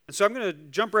And so I'm going to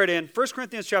jump right in. 1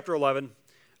 Corinthians chapter 11,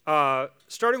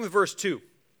 starting with verse 2.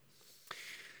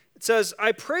 It says,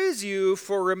 I praise you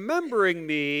for remembering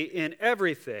me in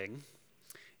everything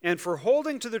and for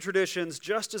holding to the traditions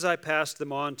just as I passed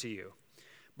them on to you.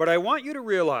 But I want you to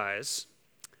realize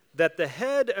that the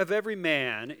head of every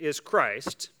man is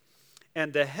Christ,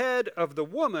 and the head of the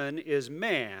woman is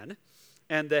man,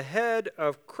 and the head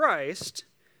of Christ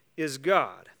is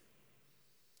God.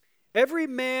 Every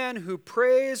man who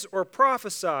prays or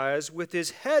prophesies with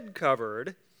his head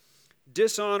covered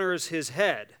dishonors his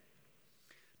head.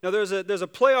 Now, there's a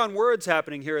play on words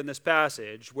happening here in this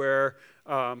passage where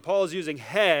Paul is using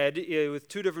head with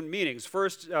two different meanings.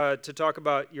 First, to talk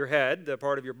about your head, the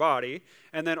part of your body,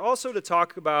 and then also to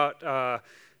talk about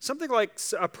something like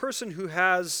a person who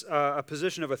has a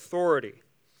position of authority.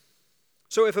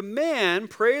 So if a man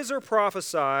prays or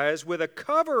prophesies with a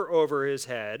cover over his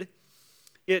head,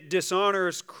 it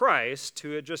dishonors Christ,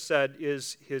 who it just said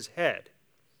is his head.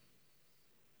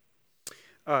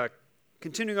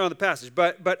 Continuing on the passage,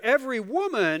 but every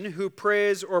woman who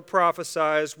prays or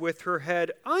prophesies with her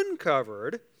head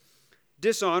uncovered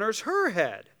dishonors her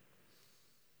head.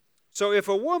 So if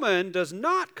a woman does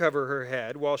not cover her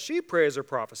head while she prays or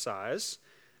prophesies,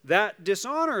 that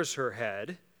dishonors her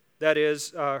head, that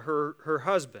is, her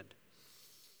husband.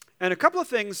 And a couple of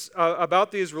things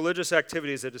about these religious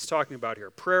activities that it's talking about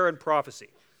here, prayer and prophecy.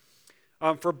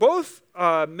 For both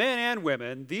men and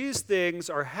women, these things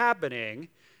are happening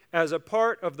as a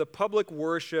part of the public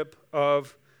worship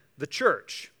of the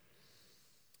church.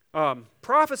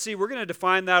 Prophecy, we're going to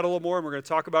define that a little more, and we're going to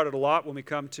talk about it a lot when we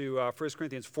come to 1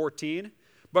 Corinthians 14.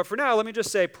 But for now, let me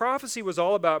just say, prophecy was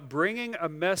all about bringing a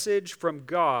message from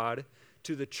God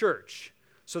to the church.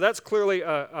 So that's clearly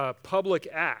a public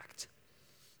act.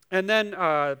 And then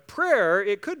prayer,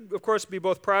 it could, of course, be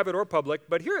both private or public,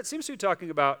 but here it seems to be talking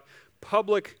about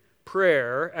public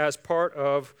prayer as part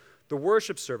of the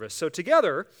worship service. So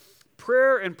together,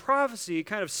 prayer and prophecy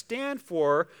kind of stand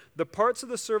for the parts of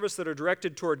the service that are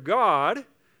directed toward God,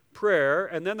 prayer,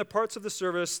 and then the parts of the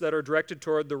service that are directed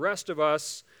toward the rest of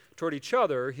us, toward each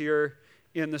other here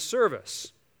in the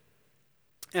service.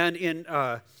 And in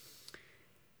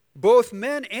both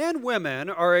men and women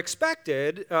are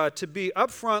expected to be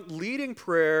upfront leading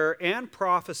prayer and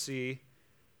prophecy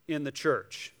in the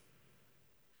church.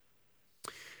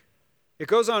 It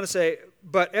goes on to say,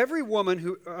 but every woman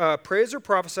who prays or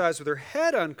prophesies with her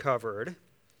head uncovered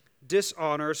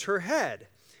dishonors her head.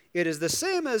 It is the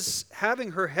same as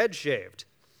having her head shaved.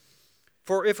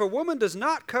 For if a woman does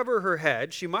not cover her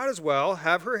head, she might as well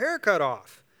have her hair cut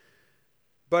off.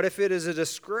 But if it is a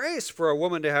disgrace for a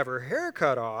woman to have her hair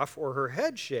cut off or her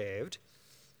head shaved,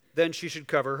 then she should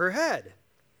cover her head.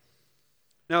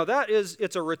 Now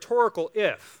it's a rhetorical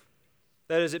if.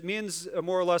 That is, it means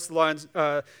more or less the lines,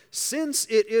 since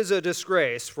it is a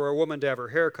disgrace for a woman to have her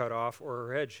hair cut off or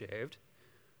her head shaved.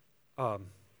 Now,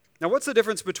 what's the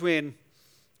difference between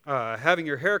having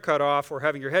your hair cut off or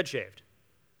having your head shaved?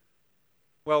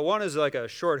 Well, one is like a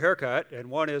short haircut, and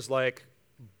one is like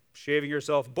shaving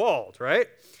yourself bald, right?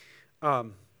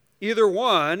 Either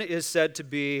one is said to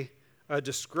be a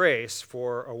disgrace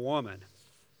for a woman.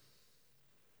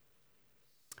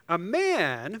 A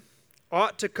man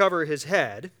ought to cover his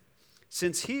head,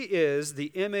 since he is the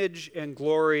image and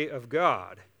glory of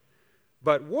God.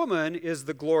 But woman is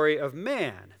the glory of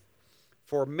man.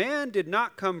 For man did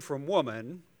not come from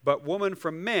woman, but woman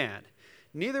from man.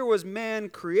 Neither was man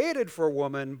created for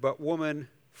woman, but woman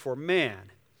for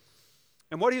man.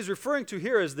 And what he's referring to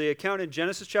here is the account in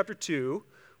Genesis chapter 2,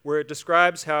 where it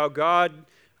describes how God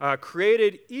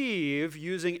created Eve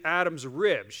using Adam's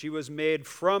rib. She was made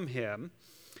from him.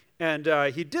 And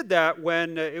he did that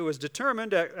when it was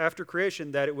determined after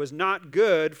creation that it was not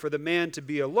good for the man to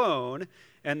be alone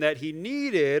and that he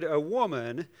needed a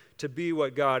woman to be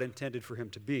what God intended for him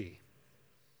to be.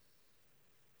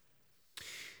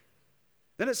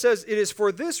 Then it says, it is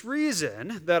for this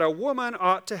reason that a woman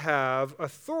ought to have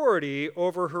authority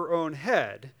over her own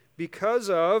head because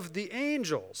of the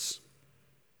angels.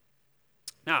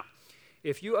 Now,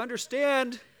 if you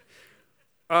understand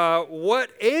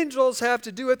what angels have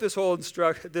to do with this whole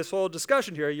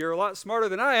discussion here, you're a lot smarter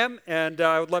than I am, and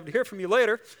I would love to hear from you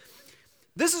later.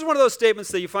 This is one of those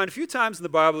statements that you find a few times in the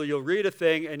Bible. You'll read a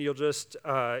thing, and you'll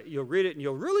read it, and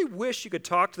you'll really wish you could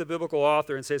talk to the biblical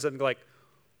author and say something like,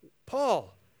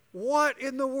 Paul, what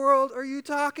in the world are you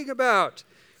talking about?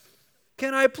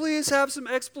 Can I please have some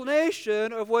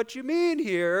explanation of what you mean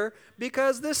here?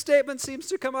 Because this statement seems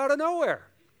to come out of nowhere.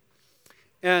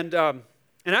 And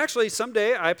actually,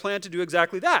 someday I plan to do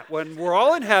exactly that. When we're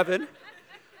all in heaven,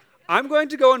 I'm going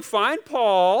to go and find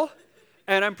Paul,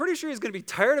 And I'm pretty sure he's going to be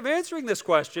tired of answering this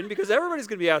question because everybody's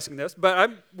going to be asking this,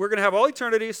 but we're going to have all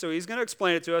eternity, so he's going to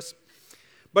explain it to us.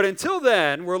 But until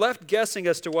then, we're left guessing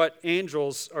as to what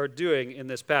angels are doing in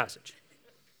this passage.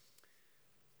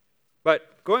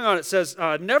 But going on, it says,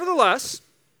 nevertheless,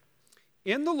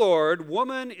 in the Lord,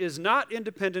 woman is not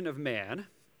independent of man,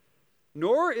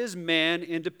 nor is man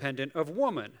independent of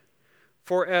woman.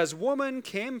 For as woman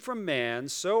came from man,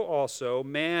 so also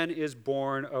man is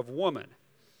born of woman.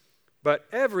 But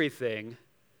everything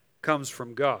comes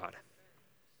from God.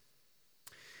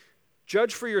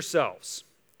 Judge for yourselves.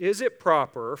 Is it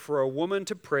proper for a woman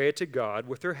to pray to God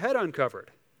with her head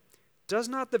uncovered? Does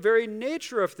not the very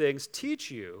nature of things teach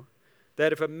you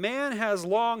that if a man has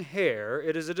long hair,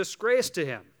 it is a disgrace to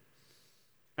him,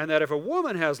 and that if a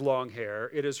woman has long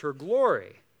hair, it is her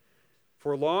glory,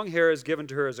 for long hair is given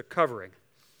to her as a covering?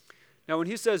 Now, when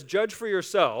he says, judge for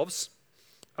yourselves,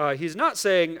 he's not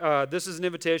saying this is an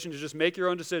invitation to just make your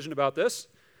own decision about this.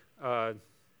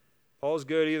 Paul's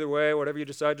good either way. Whatever you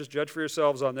decide, just judge for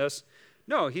yourselves on this.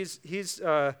 No,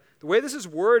 the way this is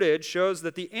worded shows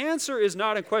that the answer is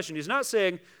not in question. He's not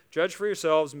saying, judge for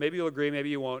yourselves. Maybe you'll agree, maybe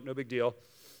you won't. No big deal.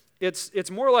 It's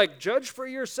more like, judge for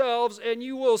yourselves, and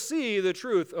you will see the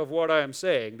truth of what I am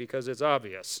saying because it's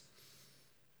obvious.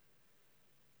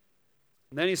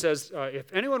 And then he says,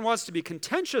 if anyone wants to be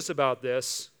contentious about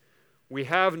this, we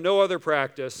have no other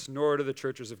practice, nor do the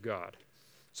churches of God.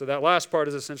 So that last part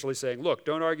is essentially saying, look,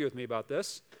 don't argue with me about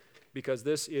this, because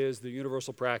this is the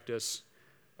universal practice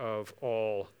of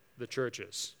all the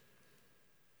churches.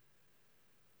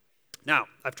 Now,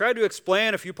 I've tried to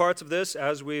explain a few parts of this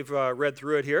as we've read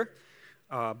through it here,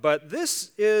 but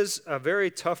this is a very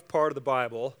tough part of the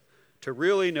Bible to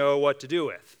really know what to do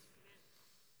with.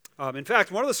 In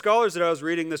fact, one of the scholars that I was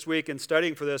reading this week and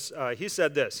studying for this, he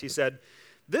said this. He said,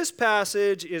 this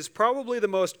passage is probably the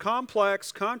most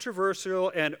complex,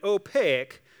 controversial, and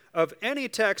opaque of any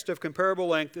text of comparable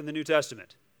length in the New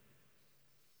Testament.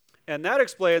 And that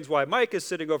explains why Mike is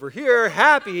sitting over here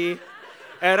happy,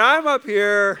 and I'm up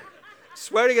here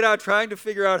sweating it out trying to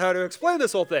figure out how to explain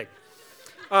this whole thing.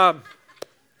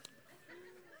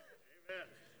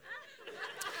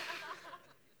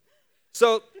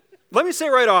 So let me say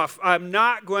right off, I'm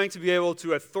not going to be able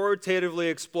to authoritatively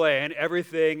explain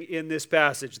everything in this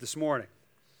passage this morning.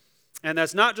 And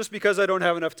that's not just because I don't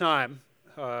have enough time.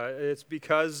 It's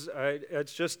because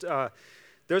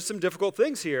there's some difficult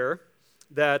things here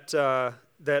that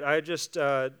I just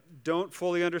don't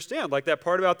fully understand, like that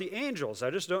part about the angels. I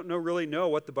just don't really know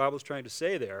what the Bible's trying to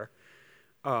say there.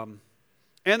 And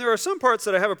there are some parts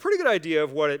that I have a pretty good idea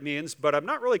of what it means, but I'm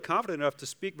not really confident enough to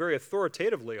speak very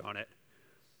authoritatively on it.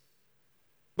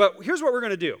 But here's what we're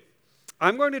going to do.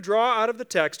 I'm going to draw out of the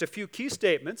text a few key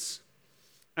statements,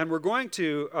 and we're going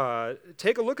to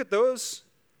take a look at those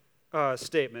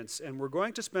statements, and we're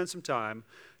going to spend some time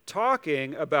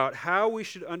talking about how we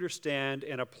should understand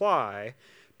and apply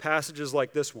passages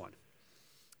like this one.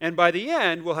 And by the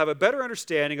end, we'll have a better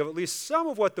understanding of at least some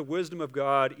of what the wisdom of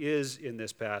God is in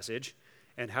this passage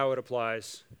and how it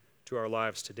applies to our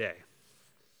lives today.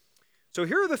 So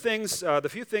here are the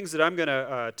few things that I'm going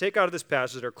to take out of this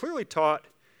passage that are clearly taught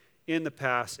in the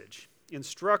passage,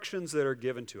 instructions that are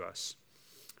given to us.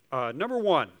 Number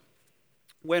one,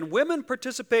 when women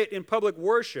participate in public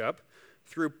worship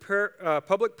through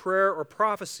public prayer or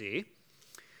prophecy,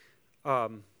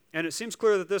 and it seems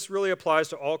clear that this really applies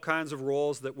to all kinds of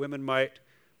roles that women might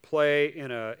play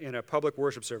in a public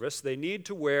worship service, they need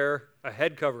to wear a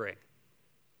head covering.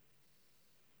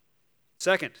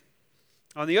 Second,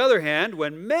 on the other hand,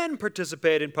 when men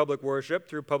participate in public worship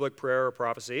through public prayer or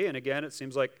prophecy, and again, it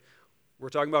seems like we're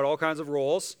talking about all kinds of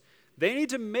roles, they need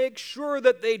to make sure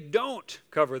that they don't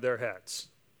cover their heads.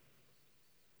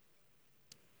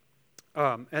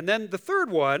 And then the third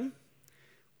one,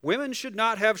 women should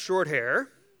not have short hair.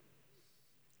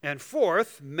 And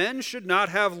fourth, men should not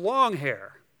have long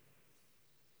hair.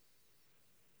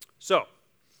 So,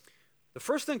 the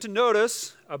first thing to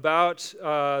notice about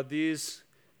these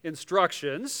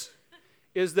instructions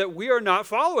is that we are not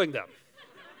following them.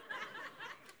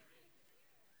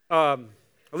 At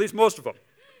least most of them.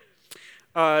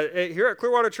 Here at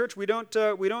Clearwater Church, we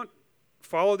don't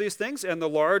follow these things, and the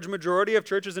large majority of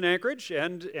churches in Anchorage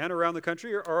and around the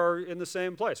country are in the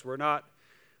same place. We're not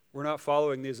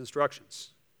following these instructions.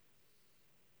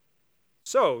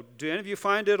 So, do any of you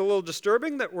find it a little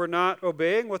disturbing that we're not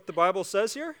obeying what the Bible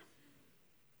says here?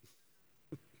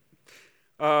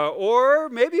 Or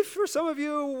maybe for some of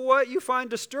you, what you find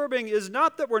disturbing is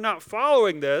not that we're not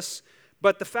following this,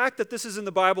 but the fact that this is in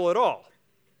the Bible at all.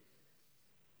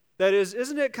 That is,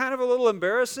 isn't it kind of a little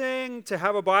embarrassing to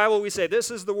have a Bible? We say,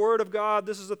 this is the Word of God,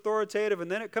 this is authoritative,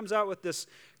 and then it comes out with this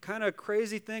kind of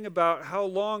crazy thing about how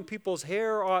long people's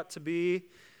hair ought to be,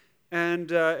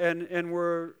 and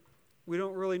we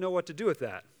don't really know what to do with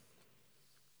that.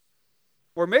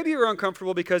 Or maybe you're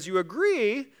uncomfortable because you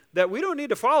agree that we don't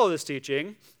need to follow this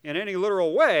teaching in any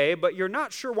literal way, but you're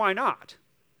not sure why not.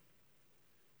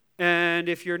 And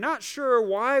if you're not sure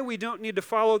why we don't need to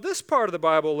follow this part of the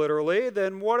Bible literally,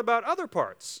 then what about other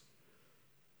parts?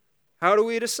 How do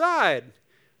we decide?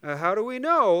 How do we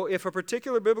know if a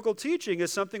particular biblical teaching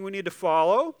is something we need to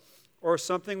follow or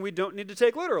something we don't need to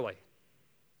take literally?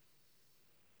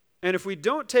 And if we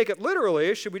don't take it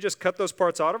literally, should we just cut those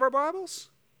parts out of our Bibles?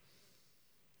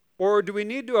 Or do we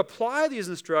need to apply these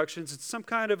instructions in some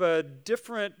kind of a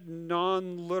different,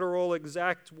 non-literal,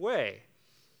 exact way?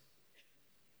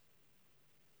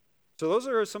 So those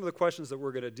are some of the questions that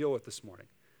we're going to deal with this morning.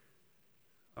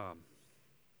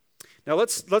 Now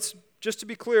let's just to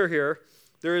be clear here,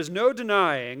 there is no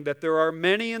denying that there are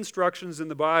many instructions in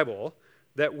the Bible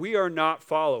that we are not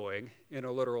following in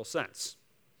a literal sense.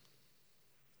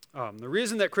 The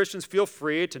reason that Christians feel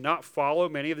free to not follow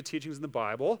many of the teachings in the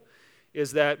Bible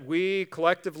is that we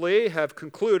collectively have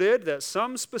concluded that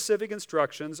some specific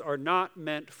instructions are not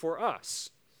meant for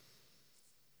us.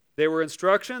 They were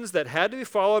instructions that had to be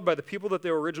followed by the people that they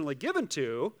were originally given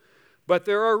to, but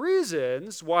there are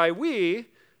reasons why we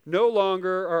no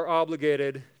longer are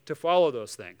obligated to follow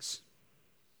those things.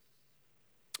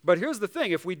 But here's the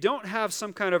thing, if we don't have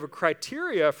some kind of a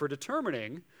criteria for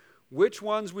determining which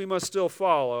ones we must still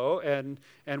follow and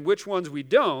which ones we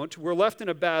don't, we're left in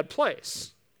a bad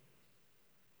place.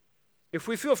 If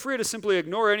we feel free to simply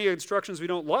ignore any instructions we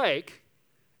don't like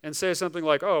and say something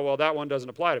like, oh, well, that one doesn't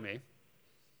apply to me,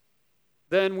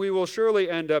 then we will surely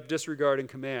end up disregarding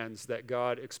commands that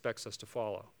God expects us to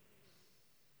follow.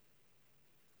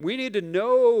 We need to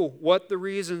know what the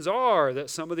reasons are that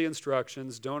some of the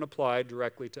instructions don't apply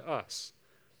directly to us.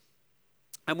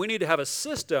 And we need to have a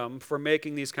system for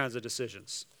making these kinds of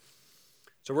decisions.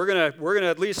 So we're gonna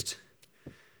at least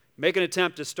make an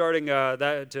attempt at starting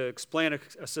to explain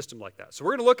a system like that. So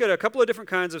we're going to look at a couple of different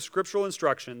kinds of scriptural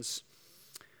instructions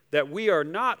that we are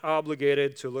not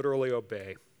obligated to literally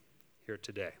obey here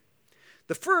today.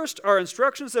 The first are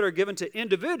instructions that are given to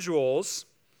individuals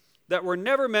that were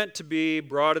never meant to be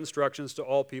broad instructions to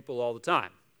all people all the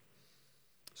time.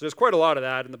 So there's quite a lot of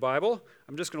that in the Bible.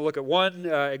 I'm just going to look at one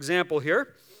example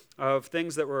here of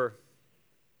things that were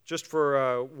just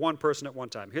for one person at one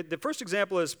time. The first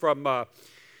example is from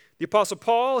the Apostle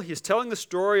Paul. He's telling the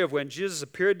story of when Jesus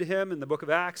appeared to him in the book of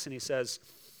Acts, and he says,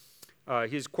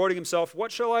 he's quoting himself,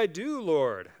 "What shall I do,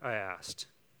 Lord?" I asked.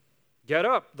 "Get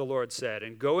up," the Lord said,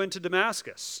 "and go into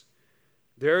Damascus.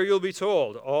 There you'll be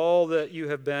told all that you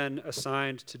have been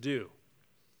assigned to do."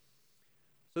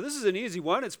 So this is an easy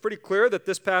one. It's pretty clear that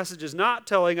this passage is not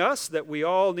telling us that we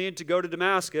all need to go to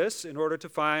Damascus in order to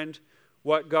find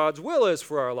what God's will is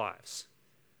for our lives.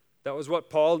 That was what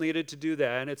Paul needed to do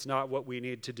then. It's not what we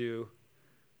need to do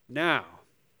now.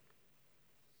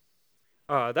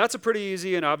 That's a pretty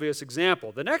easy and obvious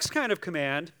example. The next kind of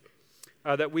command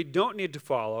that we don't need to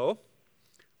follow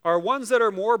are ones that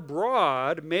are more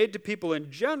broad, made to people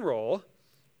in general,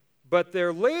 but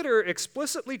they're later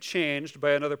explicitly changed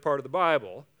by another part of the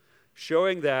Bible,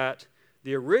 showing that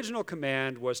the original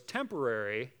command was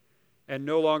temporary and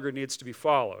no longer needs to be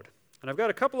followed. And I've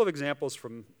got a couple of examples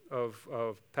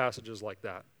of passages like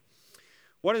that.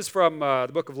 One is from the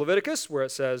book of Leviticus, where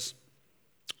it says,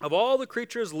 "Of all the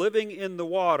creatures living in the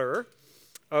water,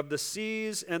 of the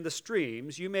seas and the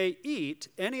streams, you may eat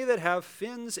any that have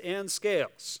fins and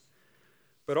scales.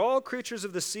 But all creatures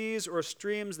of the seas or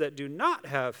streams that do not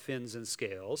have fins and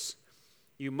scales,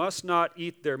 you must not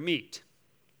eat their meat."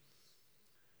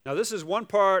 Now, this is one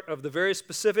part of the very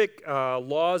specific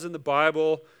laws in the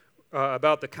Bible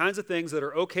about the kinds of things that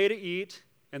are okay to eat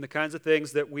and the kinds of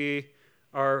things that we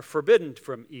are forbidden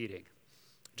from eating.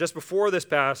 Just before this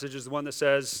passage is the one that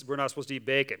says we're not supposed to eat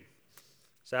bacon.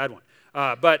 Sad one.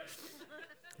 But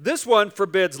this one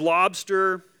forbids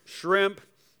lobster, shrimp,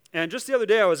 and just the other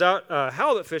day I was out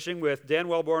halibut fishing with Dan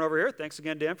Wellborn over here. Thanks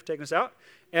again, Dan, for taking us out.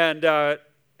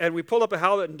 And we pulled up a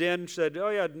halibut, and Dan said, "Oh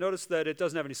yeah, notice that it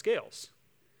doesn't have any scales,"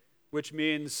 which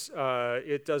means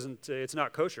it's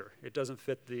not kosher. It doesn't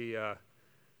fit the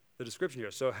description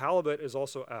here. So halibut is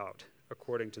also out,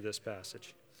 according to this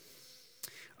passage.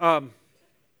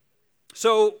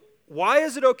 So why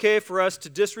is it okay for us to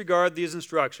disregard these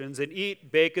instructions and eat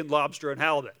bacon, lobster, and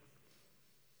halibut?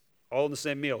 All in the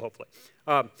same meal, hopefully.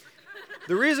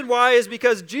 The reason why is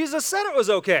because Jesus said it was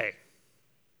okay.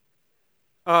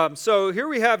 So here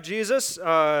we have Jesus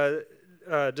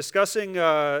discussing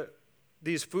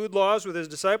these food laws with his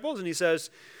disciples, and he says,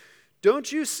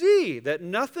 "Don't you see that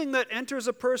nothing that enters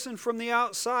a person from the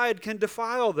outside can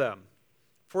defile them?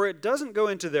 For it doesn't go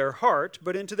into their heart,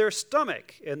 but into their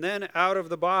stomach, and then out of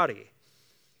the body."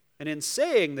 And in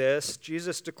saying this,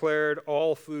 Jesus declared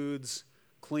all foods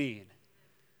clean.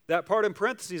 That part in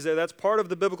parentheses there, that's part of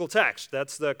the biblical text.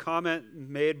 That's the comment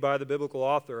made by the biblical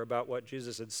author about what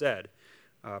Jesus had said,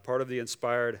 part of the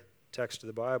inspired text of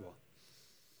the Bible.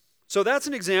 So that's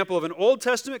an example of an Old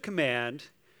Testament command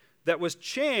that was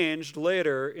changed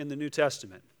later in the New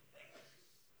Testament.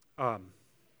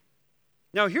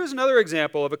 Now here's another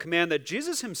example of a command that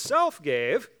Jesus himself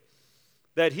gave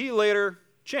that he later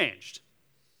changed.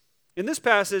 In this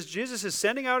passage, Jesus is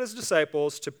sending out his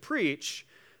disciples to preach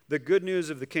the good news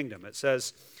of the kingdom. It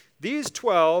says, "These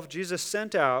 12 Jesus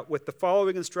sent out with the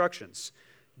following instructions: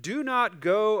 Do not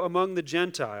go among the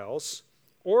Gentiles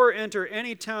or enter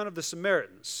any town of the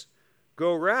Samaritans.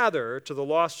 Go rather to the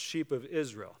lost sheep of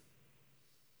Israel."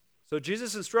 So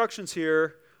Jesus' instructions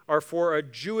here are for a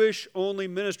Jewish-only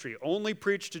ministry. Only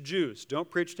preach to Jews. Don't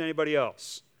preach to anybody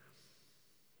else.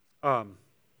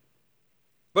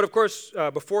 But of course,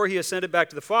 before he ascended back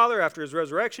to the Father after his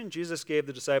resurrection, Jesus gave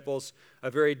the disciples a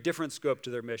very different scope to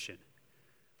their mission.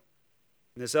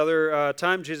 In this other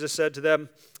time, Jesus said to them,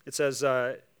 it says,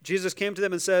 Jesus came to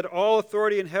them and said, "All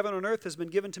authority in heaven and earth has been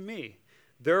given to me.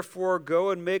 Therefore, go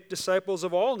and make disciples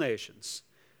of all nations,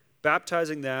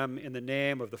 baptizing them in the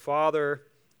name of the Father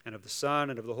and of the Son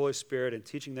and of the Holy Spirit, and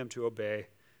teaching them to obey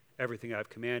everything I've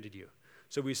commanded you."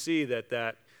 So we see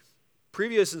that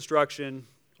previous instruction,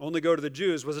 only go to the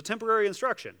Jews, was a temporary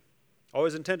instruction,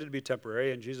 always intended to be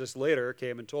temporary, and Jesus later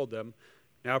came and told them,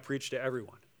 now preach to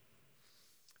everyone.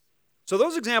 So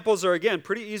those examples are, again,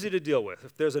 pretty easy to deal with.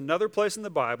 If there's another place in the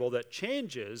Bible that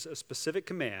changes a specific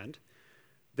command,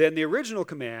 then the original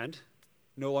command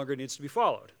no longer needs to be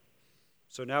followed.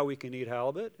 So now we can eat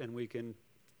halibut and we can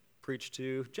preach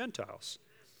to Gentiles.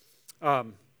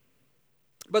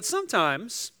 But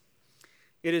sometimes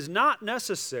it is not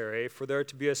necessary for there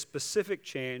to be a specific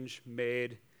change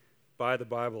made by the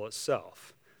Bible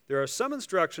itself. There are some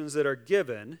instructions that are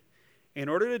given in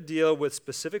order to deal with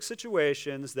specific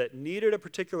situations that needed a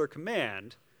particular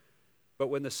command, but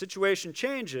when the situation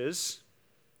changes,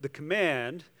 the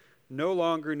command no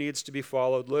longer needs to be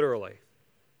followed literally.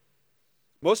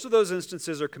 Most of those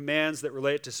instances are commands that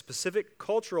relate to specific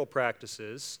cultural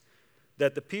practices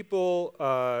that the people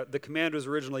the command was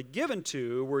originally given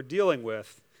to were dealing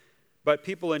with, but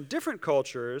people in different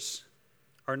cultures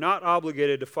are not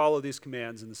obligated to follow these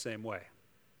commands in the same way.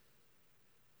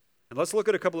 And let's look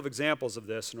at a couple of examples of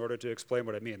this in order to explain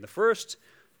what I mean. The first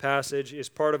passage is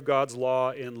part of God's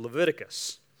law in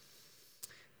Leviticus.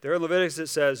 There in Leviticus it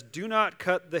says, "Do not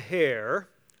cut the hair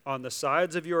on the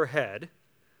sides of your head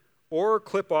or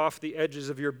clip off the edges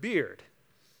of your beard.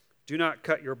 Do not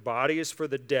cut your bodies for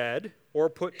the dead or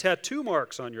put tattoo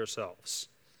marks on yourselves."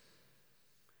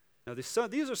 Now,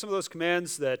 these are some of those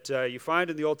commands that you find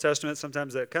in the Old Testament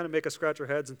sometimes that kind of make us scratch our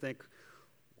heads and think,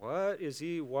 why does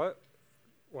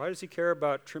he care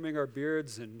about trimming our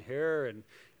beards and hair?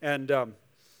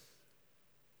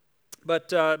 But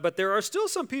there are still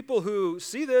some people who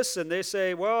see this and they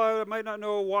say, well, I might not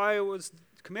know why it was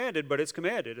commanded, but it's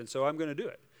commanded, and so I'm going to do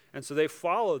it. And so they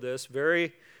follow this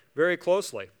very, very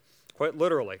closely, quite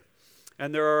literally.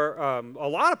 And there are a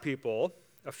lot of people,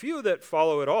 a few that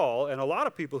follow it all, and a lot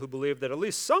of people who believe that at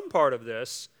least some part of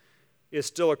this is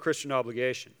still a Christian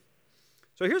obligation.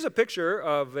 So here's a picture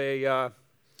of a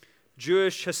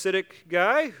Jewish Hasidic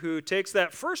guy who takes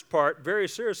that first part very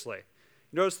seriously.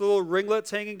 Notice the little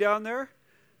ringlets hanging down there?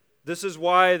 This is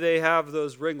why they have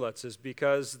those ringlets, is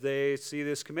because they see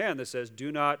this command that says,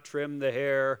 do not trim the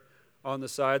hair on the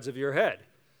sides of your head.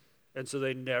 And so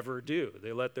they never do.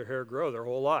 They let their hair grow their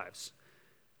whole lives.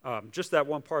 Just that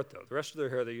one part, though. The rest of their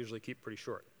hair they usually keep pretty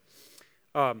short.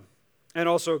 And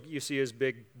also, you see his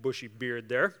big, bushy beard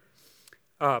there.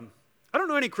 I don't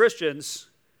know any Christians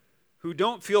who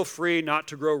don't feel free not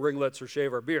to grow ringlets or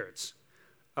shave our beards.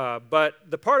 But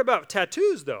the part about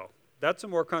tattoos, though, that's a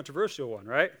more controversial one,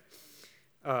 right?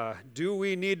 Do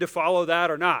we need to follow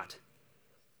that or not?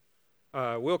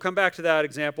 We'll come back to that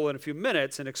example in a few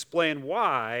minutes and explain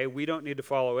why we don't need to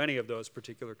follow any of those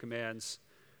particular commands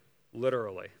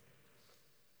literally.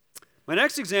 My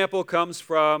next example comes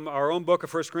from our own book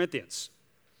of 1 Corinthians.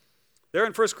 There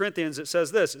in 1 Corinthians it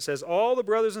says this. It says, "All the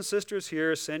brothers and sisters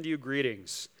here send you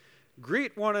greetings.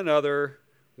 Greet one another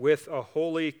with a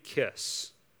holy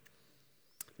kiss."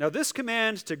 Now this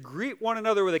command to greet one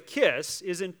another with a kiss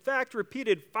is in fact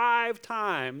repeated 5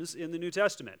 times in the New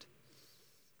Testament.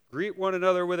 Greet one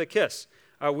another with a kiss.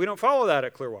 We don't follow that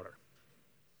at Clearwater.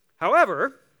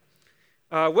 However,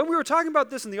 when we were talking about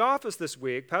this in the office this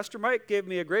week, Pastor Mike gave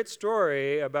me a great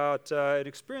story about an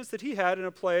experience that he had in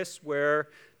a place where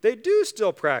they do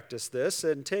still practice this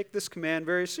and take this command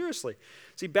very seriously.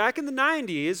 See, back in the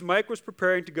 90s, Mike was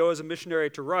preparing to go as a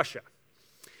missionary to Russia.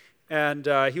 And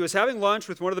he was having lunch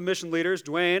with one of the mission leaders,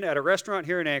 Dwayne, at a restaurant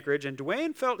here in Anchorage, and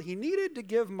Dwayne felt he needed to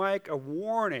give Mike a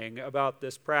warning about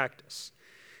this practice.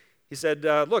 He said,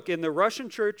 look, in the Russian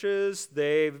churches,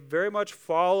 they very much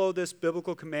follow this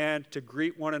biblical command to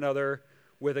greet one another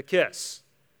with a kiss.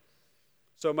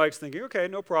 So Mike's thinking, okay,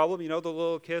 no problem. You know, the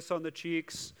little kiss on the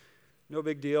cheeks, no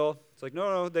big deal. It's like,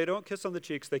 no, they don't kiss on the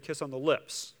cheeks, they kiss on the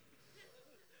lips.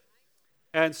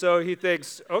 And so he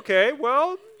thinks, okay,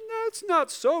 well, that's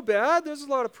not so bad. There's a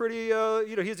lot of pretty,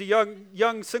 he's a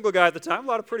young single guy at the time, a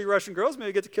lot of pretty Russian girls.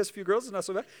 Maybe get to kiss a few girls, it's not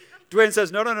so bad. Dwayne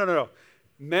says, no.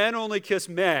 Men only kiss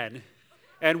men,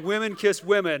 and women kiss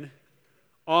women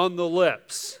on the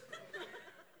lips.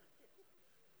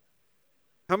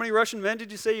 How many Russian men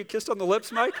did you say you kissed on the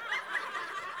lips, Mike?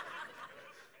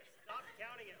 Stopped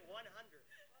counting at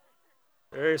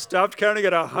 100. He stopped counting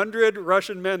at 100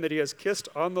 Russian men that he has kissed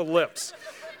on the lips.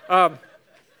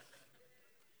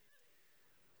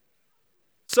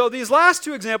 So these last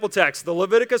two example texts, the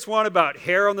Leviticus one about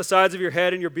hair on the sides of your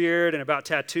head and your beard and about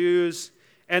tattoos,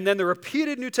 and then the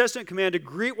repeated New Testament command to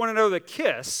greet one another with a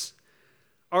kiss,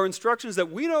 are instructions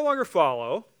that we no longer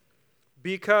follow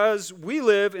because we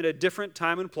live in a different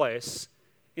time and place,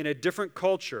 in a different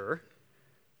culture,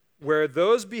 where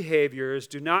those behaviors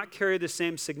do not carry the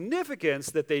same significance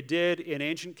that they did in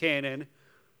ancient Canaan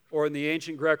or in the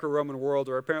ancient Greco-Roman world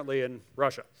or apparently in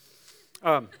Russia.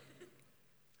 But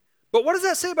what does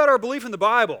that say about our belief in the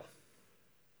Bible?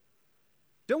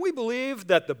 Don't we believe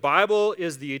that the Bible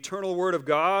is the eternal Word of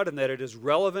God and that it is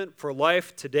relevant for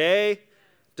life today,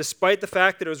 despite the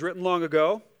fact that it was written long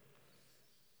ago?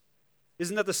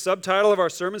 Isn't that the subtitle of our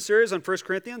sermon series on 1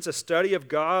 Corinthians, a study of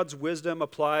God's wisdom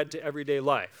applied to everyday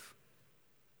life?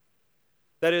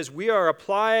 That is, we are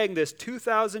applying this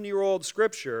 2,000-year-old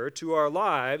scripture to our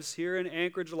lives here in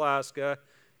Anchorage, Alaska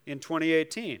in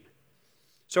 2018.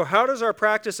 So how does our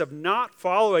practice of not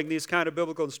following these kind of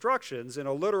biblical instructions in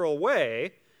a literal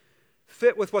way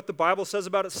fit with what the Bible says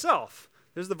about itself?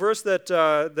 There's the verse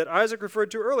that Isaac referred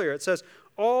to earlier. It says,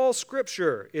 all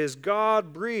Scripture is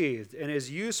God-breathed and is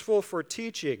useful for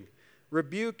teaching,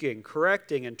 rebuking,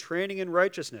 correcting, and training in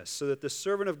righteousness, so that the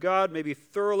servant of God may be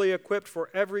thoroughly equipped for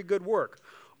every good work.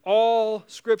 All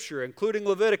Scripture, including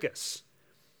Leviticus,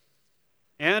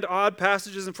 and odd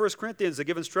passages in 1 Corinthians that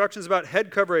give instructions about head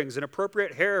coverings and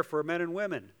appropriate hair for men and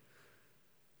women.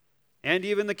 And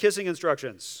even the kissing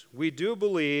instructions. We do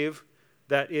believe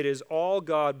that it is all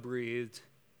God-breathed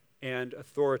and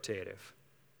authoritative.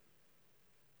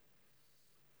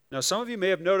 Now, some of you may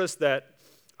have noticed that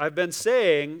I've been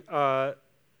saying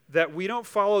that we don't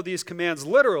follow these commands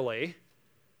literally.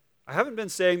 I haven't been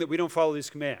saying that we don't follow these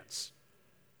commands.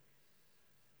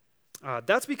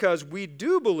 That's because we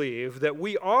do believe that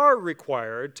we are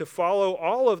required to follow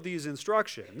all of these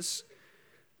instructions,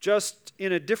 just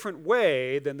in a different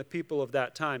way than the people of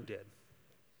that time did.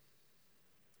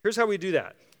 Here's how we do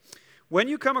that. When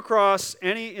you come across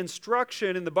any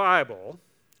instruction in the Bible,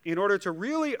 in order to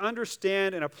really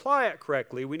understand and apply it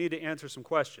correctly, we need to answer some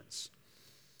questions.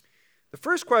 The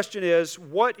first question is,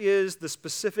 what is the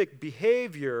specific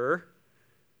behavior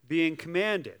being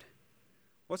commanded?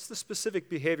 What's the specific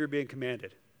behavior being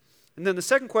commanded? And then the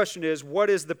second question is, what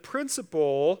is the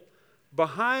principle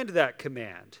behind that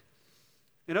command?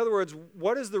 In other words,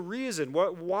 what is the reason?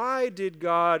 Why did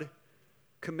God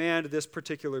command this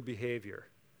particular behavior?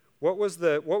 What was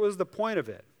the point of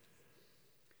it?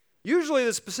 Usually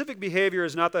the specific behavior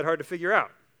is not that hard to figure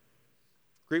out.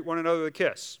 Greet one another with a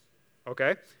kiss.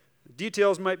 Okay?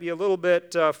 Details might be a little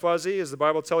bit fuzzy. Is the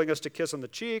Bible telling us to kiss on the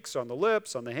cheeks, on the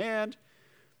lips, on the hand?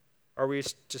 Are we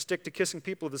to stick to kissing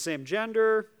people of the same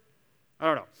gender? I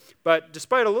don't know. But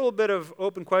despite a little bit of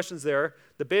open questions there,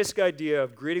 the basic idea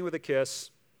of greeting with a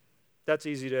kiss, that's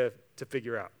easy to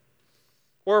figure out.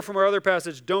 Or from our other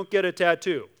passage, don't get a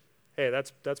tattoo. Hey,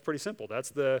 that's pretty simple. That's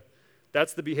the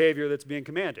behavior that's being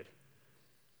commanded.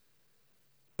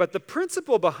 But the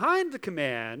principle behind the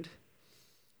command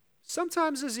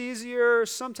sometimes is easier,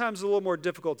 sometimes a little more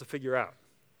difficult to figure out.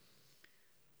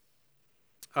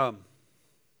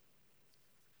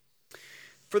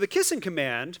 For the kissing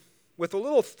command, with a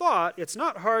little thought, it's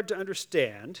not hard to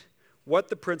understand what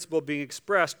the principle being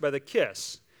expressed by the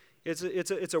kiss.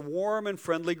 It's a warm and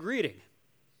friendly greeting,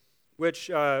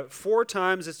 which 4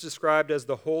 times it's described as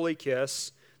the holy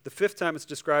kiss. The 5th time it's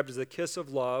described as the kiss of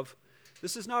love.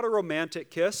 This is not a romantic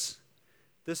kiss.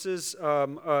 This is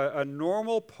a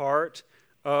normal part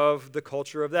of the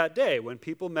culture of that day. When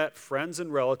people met friends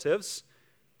and relatives,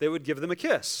 they would give them a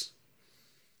kiss.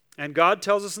 And God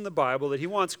tells us in the Bible that he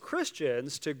wants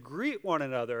Christians to greet one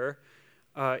another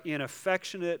in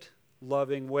affectionate,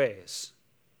 loving ways.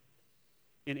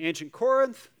 In ancient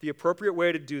Corinth, the appropriate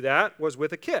way to do that was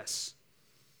with a kiss.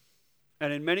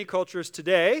 And in many cultures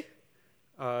today,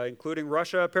 including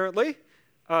Russia apparently,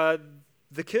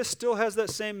 the kiss still has that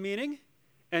same meaning,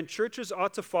 and churches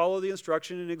ought to follow the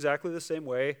instruction in exactly the same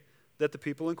way that the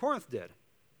people in Corinth did.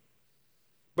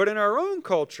 But in our own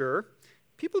culture,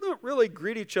 people don't really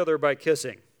greet each other by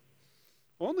kissing.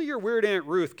 Only your weird Aunt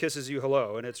Ruth kisses you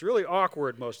hello, and it's really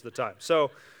awkward most of the time.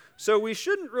 So we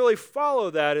shouldn't really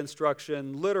follow that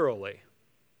instruction literally.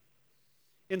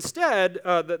 Instead,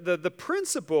 the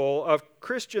principle of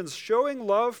Christians showing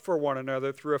love for one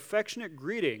another through affectionate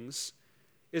greetings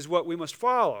is what we must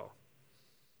follow.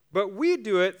 But we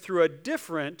do it through a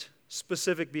different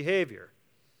specific behavior.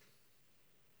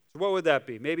 So what would that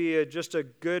be? Maybe just a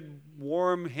good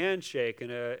warm handshake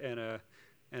and a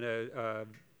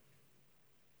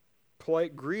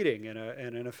polite greeting in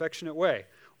an affectionate way.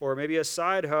 Or maybe a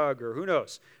side hug, or who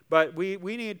knows. But we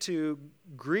need to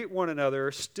greet one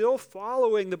another still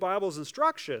following the Bible's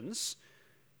instructions.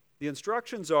 The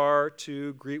instructions are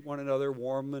to greet one another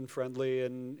warm and friendly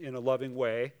and in a loving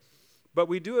way. But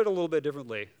we do it a little bit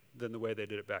differently than the way they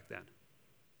did it back then.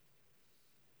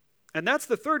 And that's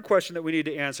the third question that we need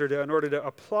to answer in order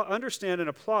to understand and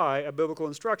apply a biblical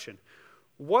instruction.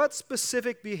 What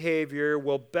specific behavior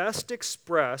will best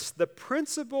express the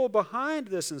principle behind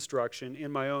this instruction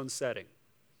in my own setting?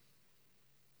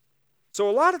 So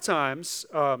a lot of times,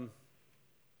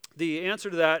 the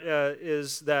answer to that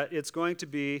is that it's going to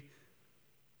be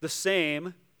the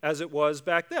same as it was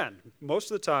back then.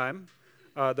 Most of the time,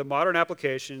 the modern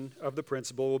application of the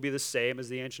principle will be the same as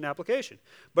the ancient application.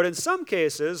 But in some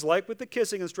cases, like with the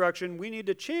kissing instruction, we need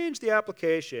to change the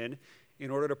application in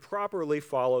order to properly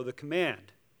follow the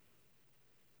command.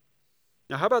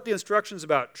 Now, how about the instructions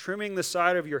about trimming the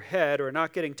side of your head or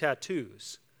not getting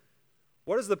tattoos?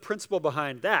 What is the principle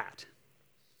behind that?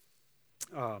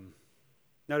 Now,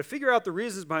 to figure out the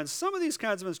reasons behind some of these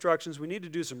kinds of instructions, we need to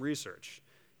do some research.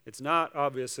 It's not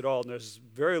obvious at all, and there's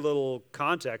very little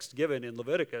context given in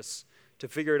Leviticus to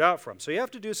figure it out from. So you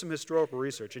have to do some historical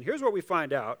research. And here's what we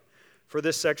find out for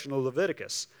this section of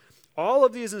Leviticus. All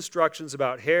of these instructions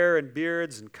about hair and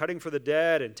beards and cutting for the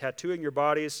dead and tattooing your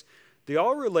bodies, they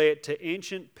all relate to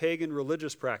ancient pagan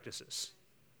religious practices.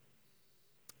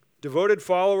 Devoted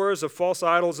followers of false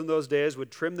idols in those days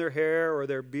would trim their hair or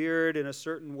their beard in a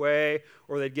certain way,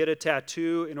 or they'd get a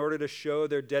tattoo in order to show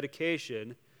their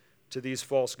dedication to these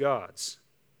false gods.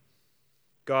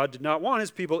 God did not want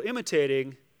his people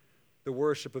imitating the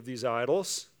worship of these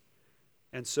idols,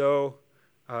 and so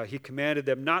he commanded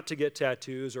them not to get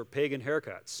tattoos or pagan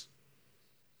haircuts.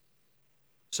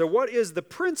 So what is the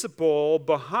principle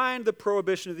behind the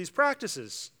prohibition of these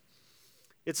practices?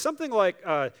 It's something like,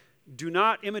 do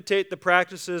not imitate the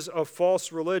practices of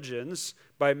false religions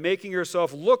by making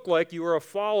yourself look like you are a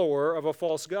follower of a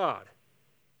false god.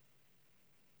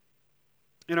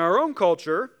 In our own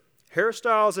culture,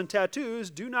 hairstyles and tattoos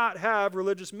do not have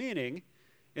religious meaning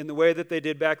in the way that they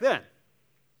did back then.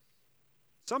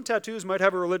 Some tattoos might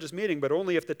have a religious meaning, but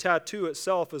only if the tattoo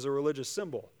itself is a religious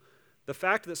symbol. The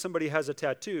fact that somebody has a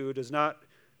tattoo does not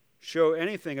show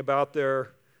anything about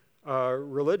their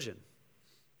religion.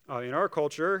 In our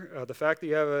culture, the fact that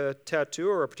you have a tattoo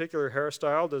or a particular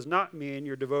hairstyle does not mean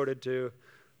you're devoted to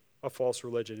a false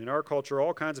religion. In our culture,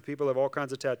 all kinds of people have all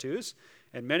kinds of tattoos,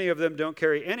 and many of them don't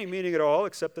carry any meaning at all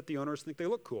except that the owners think they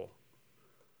look cool.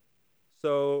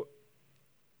 So,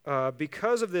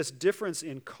 because of this difference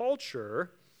in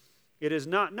culture, it is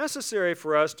not necessary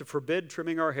for us to forbid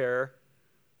trimming our hair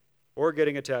or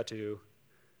getting a tattoo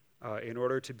in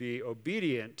order to be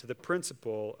obedient to the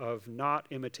principle of not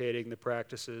imitating the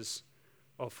practices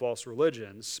of false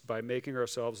religions by making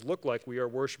ourselves look like we are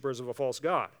worshipers of a false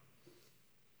god.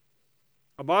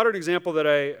 A modern example that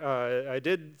I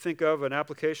did think of, an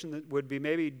application that would be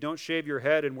maybe don't shave your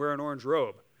head and wear an orange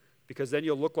robe, because then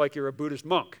you'll look like you're a Buddhist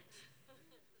monk.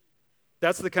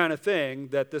 That's the kind of thing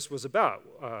that this was about.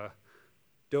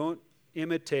 Don't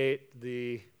imitate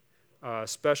the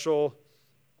special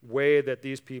way that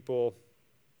these people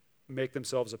make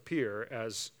themselves appear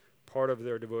as part of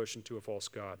their devotion to a false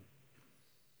god.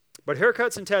 But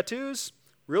haircuts and tattoos,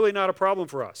 really not a problem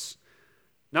for us.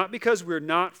 Not because we're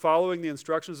not following the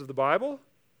instructions of the Bible,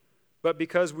 but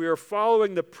because we are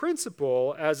following the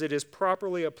principle as it is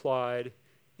properly applied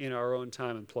in our own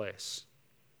time and place.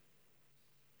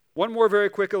 One more very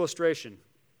quick illustration.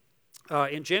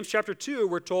 In James chapter 2,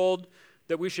 we're told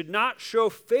that we should not show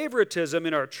favoritism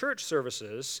in our church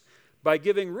services by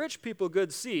giving rich people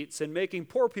good seats and making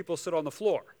poor people sit on the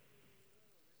floor.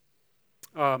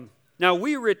 Now,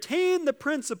 we retain the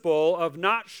principle of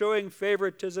not showing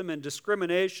favoritism and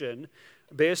discrimination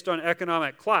based on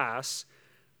economic class,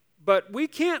 but we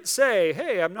can't say,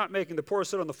 hey, I'm not making the poor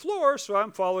sit on the floor, so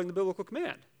I'm following the biblical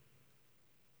command.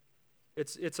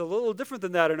 It's a little different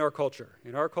than that in our culture.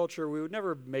 In our culture, we would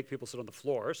never make people sit on the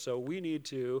floor, so we need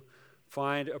to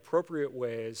find appropriate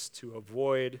ways to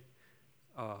avoid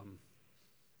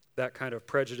that kind of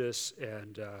prejudice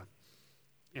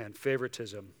and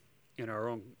favoritism in our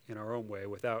own way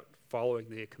without following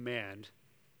the command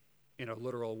in a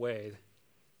literal way,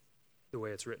 the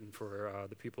way it's written for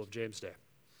the people of James' day.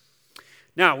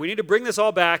 Now, we need to bring this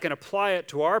all back and apply it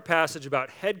to our passage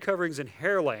about head coverings and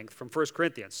hair length from 1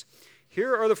 Corinthians.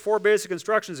 Here are the 4 basic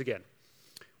instructions again.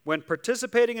 When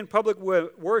participating in public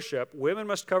worship, women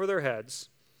must cover their heads.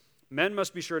 Men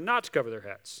must be sure not to cover their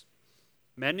heads.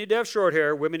 Men need to have short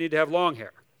hair. Women need to have long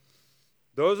hair.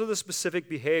 Those are the specific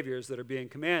behaviors that are being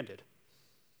commanded.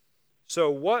 So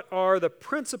what are the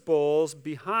principles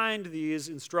behind these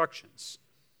instructions?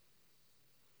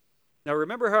 Now,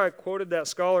 remember how I quoted that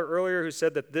scholar earlier who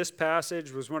said that this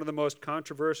passage was one of the most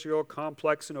controversial,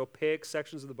 complex, and opaque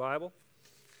sections of the Bible?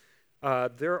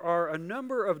 There are a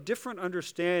number of different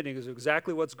understandings of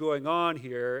exactly what's going on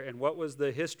here and what was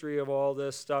the history of all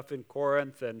this stuff in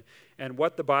Corinth and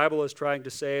what the Bible is trying to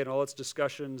say and all its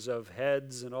discussions of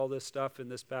heads and all this stuff in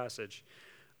this passage.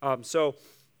 So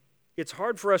it's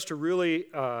hard for us to really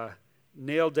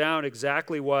nail down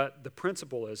exactly what the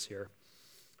principle is here.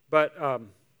 But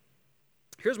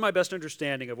here's my best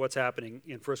understanding of what's happening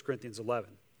in 1 Corinthians 11.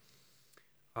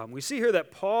 We see here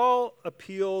that Paul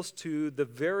appeals to the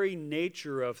very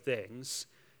nature of things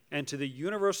and to the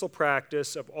universal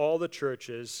practice of all the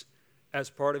churches as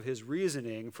part of his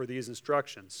reasoning for these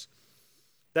instructions.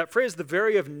 That phrase, the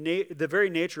very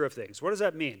nature of things, what does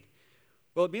that mean?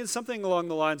 Well, it means something along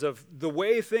the lines of the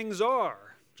way things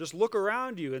are. Just look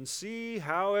around you and see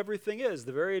how everything is,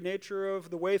 the very nature of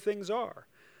the way things are.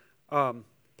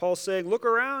 Paul's saying, look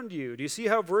around you. Do you see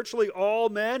how virtually all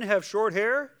men have short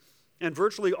hair? And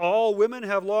virtually all women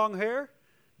have long hair?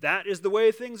 That is the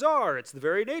way things are. It's the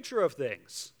very nature of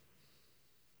things.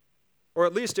 Or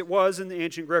at least it was in the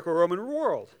ancient Greco-Roman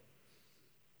world.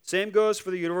 Same goes for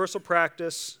the universal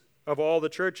practice of all the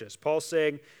churches. Paul's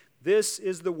saying, this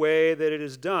is the way that it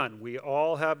is done. We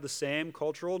all have the same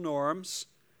cultural norms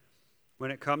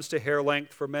when it comes to hair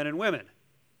length for men and women.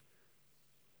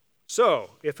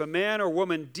 So, if a man or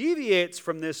woman deviates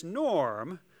from this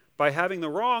norm by having the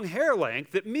wrong hair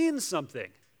length, it means something.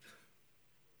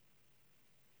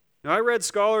 Now, I read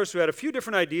scholars who had a few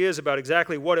different ideas about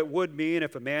exactly what it would mean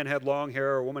if a man had long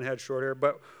hair or a woman had short hair,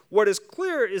 but what is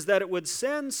clear is that it would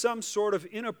send some sort of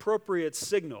inappropriate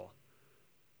signal.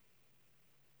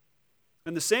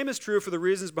 And the same is true for the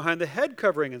reasons behind the head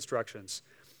covering instructions.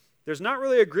 There's not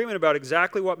really agreement about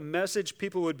exactly what message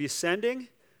people would be sending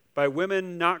by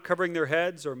women not covering their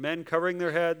heads or men covering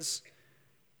their heads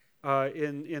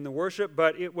in the worship,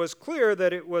 but it was clear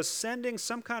that it was sending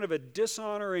some kind of a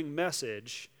dishonoring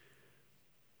message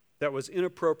that was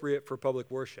inappropriate for public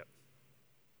worship.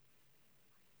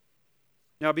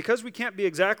 Now, because we can't be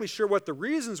exactly sure what the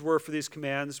reasons were for these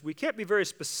commands, we can't be very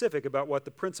specific about what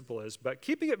the principle is, but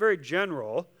keeping it very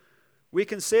general, we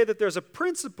can say that there's a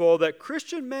principle that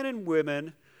Christian men and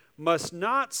women must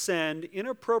not send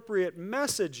inappropriate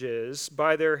messages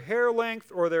by their hair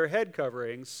length or their head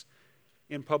coverings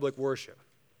in public worship.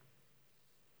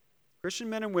 Christian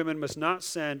men and women must not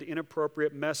send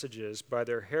inappropriate messages by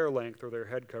their hair length or their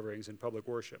head coverings in public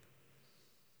worship.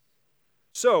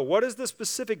 So, what is the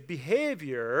specific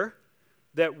behavior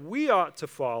that we ought to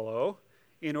follow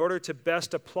in order to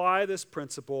best apply this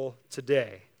principle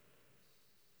today?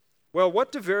 Well,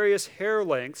 what do various hair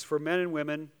lengths for men and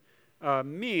women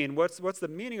mean? What's the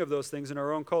meaning of those things in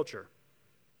our own culture?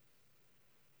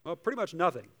 Well, pretty much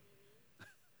nothing.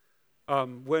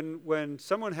 When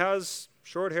someone has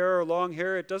short hair or long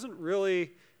hair, it doesn't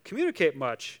really communicate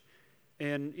much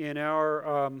in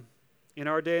our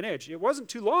day and age. It wasn't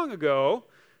too long ago,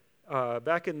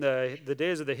 back in the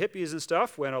days of the hippies and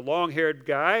stuff, when a long-haired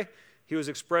guy, he was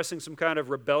expressing some kind of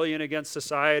rebellion against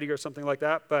society or something like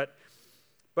that. But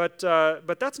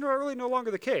that's really no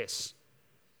longer the case.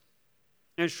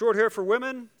 And short hair for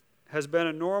women has been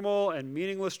a normal and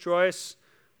meaningless choice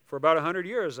for about 100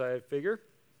 years, I figure.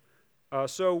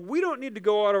 So we don't need to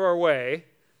go out of our way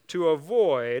to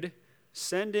avoid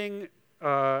sending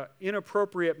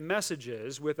inappropriate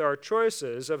messages with our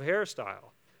choices of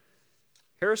hairstyle.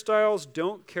 Hairstyles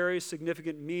don't carry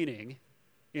significant meaning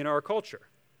in our culture.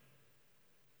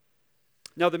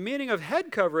 Now, the meaning of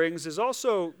head coverings is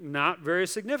also not very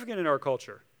significant in our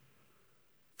culture.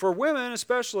 For women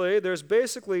especially, there's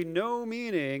basically no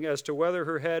meaning as to whether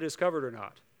her head is covered or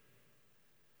not.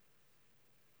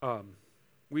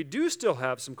 We do still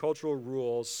have some cultural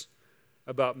rules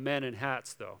about men and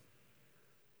hats, though.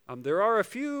 There are a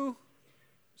few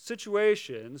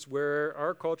situations where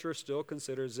our culture still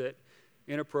considers it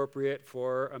inappropriate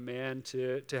for a man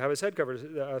to have his head covered,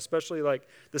 especially like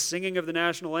the singing of the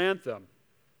national anthem.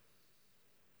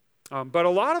 But a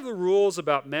lot of the rules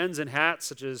about men's and hats,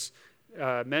 such as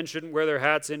men shouldn't wear their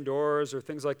hats indoors or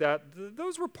things like that,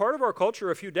 those were part of our culture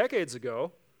a few decades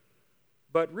ago,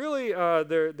 but really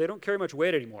they don't carry much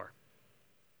weight anymore.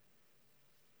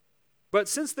 But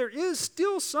since there is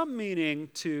still some meaning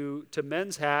to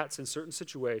men's hats in certain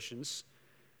situations,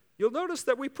 you'll notice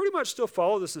that we pretty much still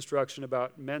follow this instruction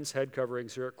about men's head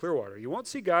coverings here at Clearwater. You won't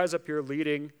see guys up here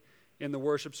leading in the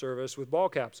worship service with ball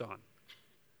caps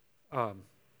on.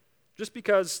 Just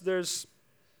because there's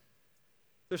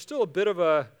still a bit of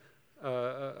a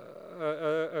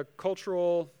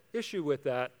cultural issue with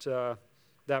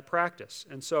that practice,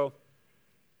 and so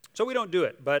we don't do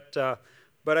it. But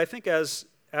I think as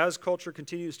culture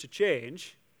continues to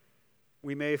change,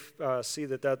 we may see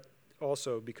that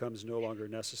also becomes no longer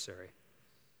necessary.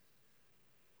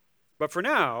 But for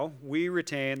now, we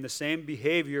retain the same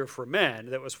behavior for men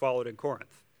that was followed in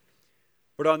Corinth.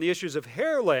 But on the issues of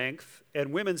hair length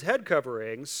and women's head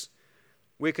coverings,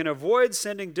 we can avoid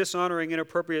sending dishonoring,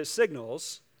 inappropriate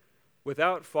signals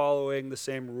without following the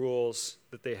same rules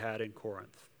that they had in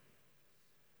Corinth.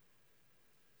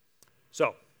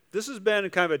 So, this has been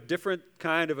kind of a different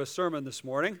kind of a sermon this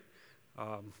morning.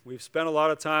 We've spent a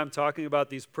lot of time talking about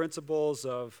these principles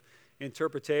of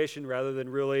interpretation rather than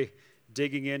really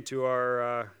digging into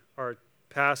our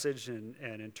passage and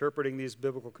interpreting these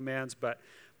biblical commands. But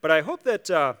I hope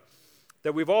that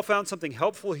we've all found something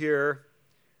helpful here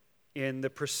in the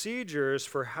procedures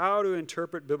for how to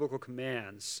interpret biblical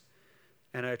commands.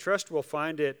 And I trust we'll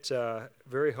find it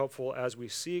very helpful as we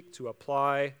seek to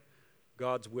apply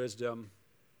God's wisdom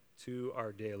to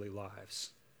our daily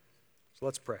lives. So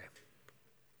let's pray.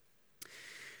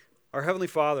 Our Heavenly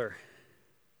Father,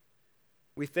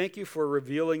 we thank you for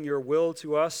revealing your will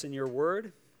to us in your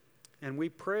word, and we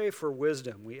pray for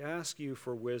wisdom. We ask you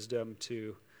for wisdom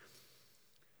to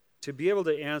be able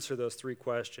to answer those three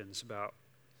questions about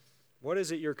what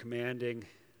is it you're commanding,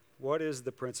 what is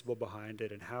the principle behind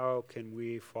it, and how can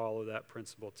we follow that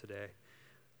principle today.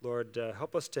 Lord,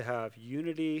 help us to have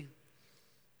unity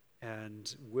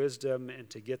and wisdom and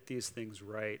to get these things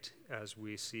right as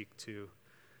we seek to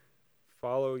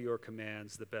follow your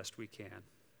commands the best we can.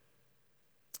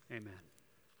 Amen.